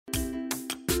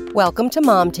Welcome to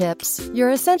Mom Tips, your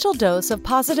essential dose of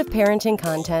positive parenting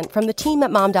content from the team at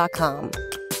Mom.com.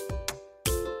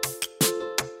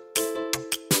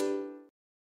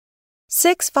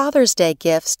 6 Father's Day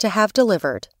gifts to have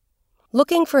delivered.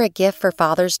 Looking for a gift for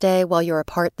Father's Day while you're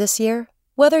apart this year?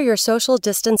 Whether you're social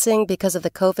distancing because of the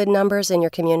COVID numbers in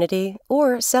your community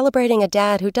or celebrating a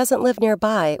dad who doesn't live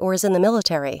nearby or is in the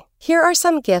military, here are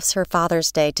some gifts for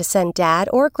Father's Day to send dad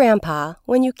or grandpa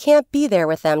when you can't be there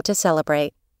with them to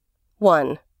celebrate.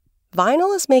 1.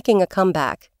 Vinyl is making a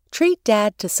comeback. Treat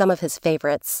dad to some of his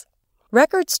favorites.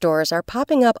 Record stores are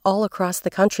popping up all across the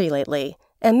country lately,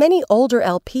 and many older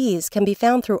LPs can be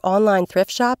found through online thrift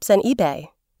shops and eBay.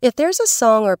 If there's a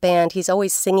song or band he's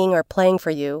always singing or playing for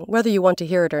you, whether you want to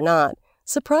hear it or not,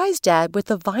 surprise dad with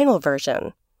the vinyl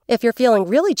version. If you're feeling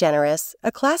really generous,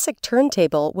 a classic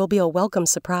turntable will be a welcome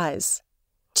surprise.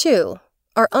 2.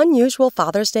 Are unusual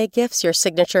Father's Day gifts your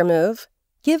signature move?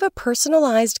 Give a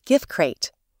personalized gift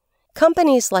crate.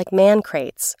 Companies like Man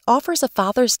Crates offers a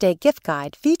Father's Day gift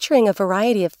guide featuring a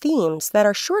variety of themes that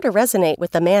are sure to resonate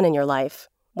with the man in your life.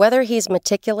 Whether he's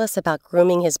meticulous about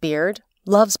grooming his beard,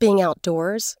 loves being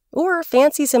outdoors, or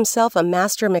fancies himself a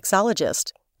master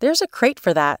mixologist, there's a crate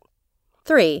for that.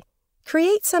 3.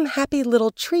 Create some happy little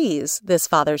trees this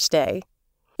Father's Day.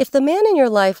 If the man in your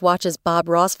life watches Bob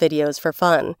Ross videos for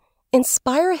fun,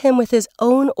 inspire him with his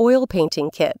own oil painting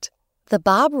kit. The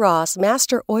Bob Ross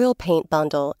Master Oil Paint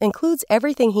Bundle includes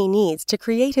everything he needs to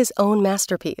create his own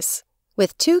masterpiece.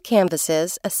 With 2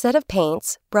 canvases, a set of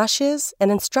paints, brushes,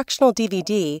 an instructional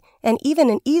DVD, and even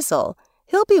an easel,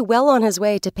 he'll be well on his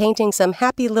way to painting some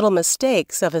happy little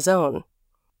mistakes of his own.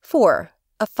 4.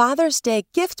 A Father's Day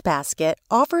gift basket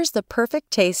offers the perfect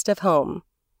taste of home.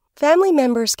 Family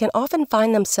members can often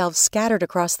find themselves scattered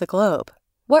across the globe.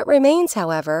 What remains,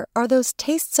 however, are those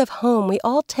tastes of home we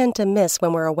all tend to miss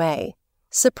when we're away.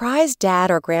 Surprise dad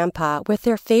or grandpa with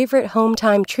their favorite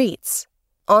home-time treats.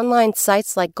 Online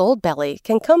sites like Goldbelly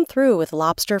can come through with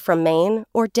lobster from Maine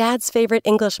or dad's favorite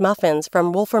English muffins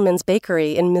from Wolferman's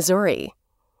Bakery in Missouri.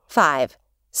 5.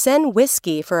 Send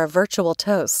whiskey for a virtual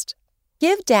toast.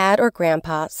 Give dad or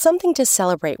grandpa something to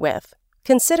celebrate with.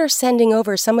 Consider sending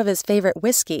over some of his favorite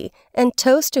whiskey and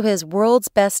toast to his world's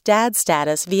best dad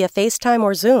status via FaceTime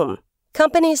or Zoom.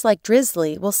 Companies like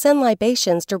Drizzly will send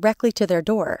libations directly to their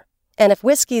door. And if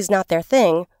whiskey's not their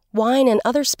thing, wine and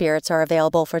other spirits are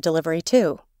available for delivery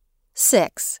too.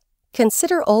 6.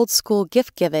 Consider old-school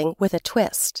gift-giving with a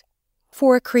twist.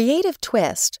 For a creative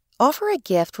twist, offer a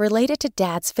gift related to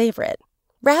dad's favorite.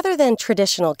 Rather than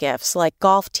traditional gifts like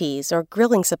golf tees or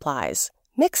grilling supplies,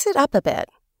 mix it up a bit.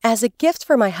 As a gift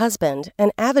for my husband,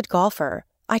 an avid golfer,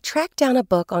 I tracked down a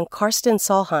book on Karsten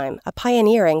Solheim, a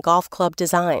pioneer in golf club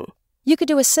design. You could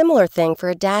do a similar thing for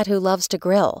a dad who loves to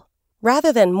grill.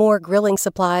 Rather than more grilling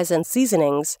supplies and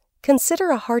seasonings, consider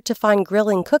a hard-to-find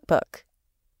grilling cookbook.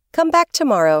 Come back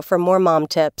tomorrow for more mom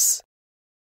tips.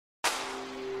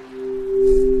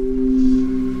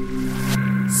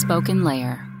 Spoken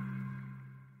Layer.